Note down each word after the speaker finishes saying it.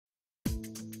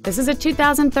This is a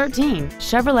 2013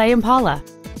 Chevrolet Impala.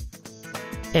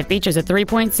 It features a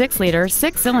 3.6-liter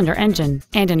six-cylinder engine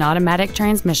and an automatic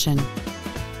transmission.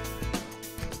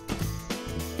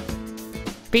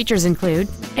 Features include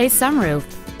a sunroof,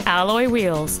 alloy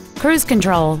wheels, cruise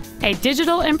control, a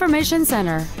digital information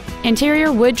center,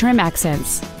 interior wood trim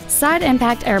accents, side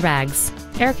impact airbags,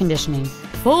 air conditioning,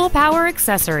 full power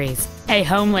accessories, a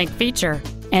home link feature,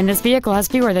 and this vehicle has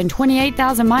fewer than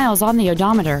 28,000 miles on the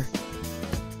odometer.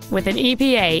 With an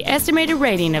EPA estimated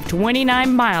rating of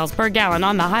 29 miles per gallon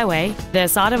on the highway,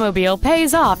 this automobile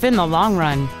pays off in the long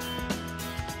run.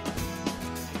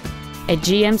 A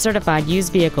GM-certified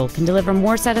used vehicle can deliver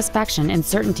more satisfaction and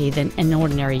certainty than an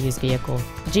ordinary used vehicle.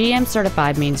 GM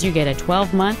certified means you get a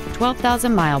 12-month,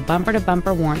 12,000-mile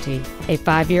bumper-to-bumper warranty, a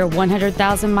 5-year,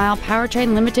 100,000-mile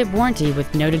powertrain limited warranty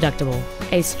with no deductible,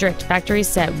 a strict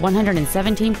factory-set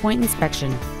 117-point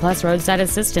inspection, plus roadside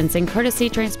assistance and courtesy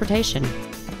transportation.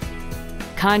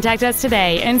 Contact us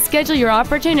today and schedule your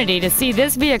opportunity to see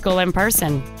this vehicle in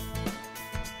person.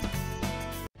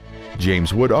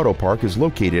 James Wood Auto Park is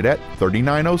located at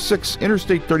 3906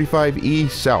 Interstate 35E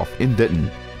South in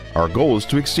Denton. Our goal is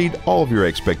to exceed all of your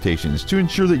expectations to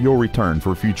ensure that you'll return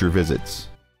for future visits.